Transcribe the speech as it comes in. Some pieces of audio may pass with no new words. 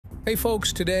Hey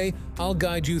folks, today I'll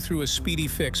guide you through a speedy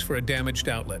fix for a damaged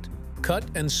outlet. Cut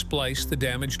and splice the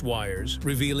damaged wires,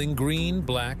 revealing green,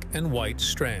 black, and white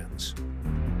strands.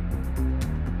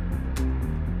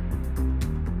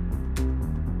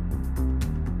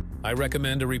 I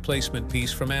recommend a replacement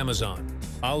piece from Amazon.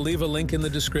 I'll leave a link in the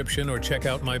description or check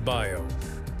out my bio.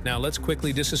 Now let's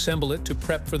quickly disassemble it to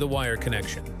prep for the wire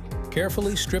connection.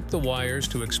 Carefully strip the wires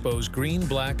to expose green,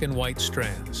 black, and white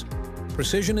strands.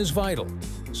 Precision is vital,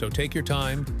 so take your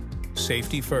time,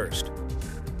 safety first.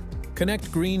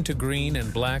 Connect green to green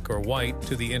and black or white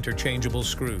to the interchangeable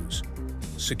screws.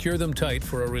 Secure them tight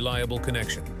for a reliable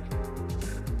connection.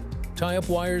 Tie up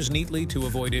wires neatly to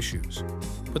avoid issues.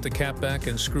 Put the cap back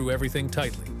and screw everything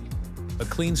tightly. A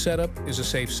clean setup is a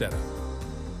safe setup.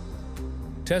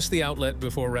 Test the outlet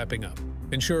before wrapping up.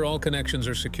 Ensure all connections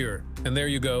are secure. And there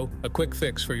you go, a quick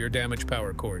fix for your damaged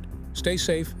power cord. Stay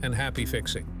safe and happy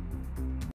fixing.